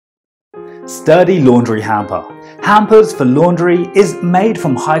Sturdy laundry hamper. Hampers for laundry is made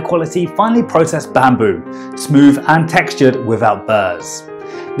from high quality, finely processed bamboo, smooth and textured without burrs.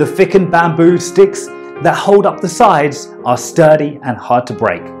 The thickened bamboo sticks that hold up the sides are sturdy and hard to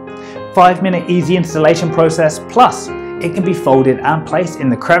break. 5-minute easy installation process, plus it can be folded and placed in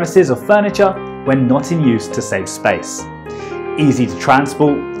the crevices of furniture when not in use to save space. Easy to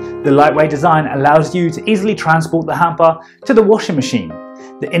transport. The lightweight design allows you to easily transport the hamper to the washing machine.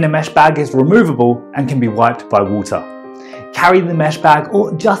 The inner mesh bag is removable and can be wiped by water. Carry the mesh bag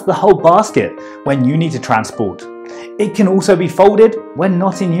or just the whole basket when you need to transport. It can also be folded when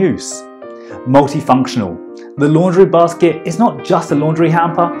not in use. Multifunctional. The laundry basket is not just a laundry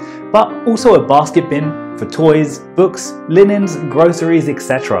hamper, but also a basket bin for toys, books, linens, groceries,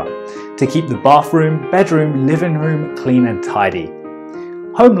 etc. to keep the bathroom, bedroom, living room clean and tidy.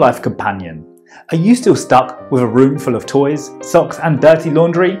 Home life companion. Are you still stuck with a room full of toys, socks and dirty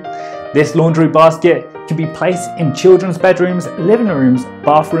laundry? This laundry basket can be placed in children's bedrooms, living rooms,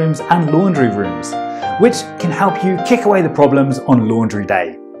 bathrooms and laundry rooms, which can help you kick away the problems on laundry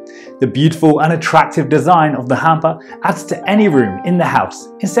day. The beautiful and attractive design of the hamper adds to any room in the house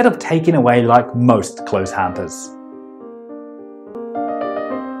instead of taking away like most clothes hampers.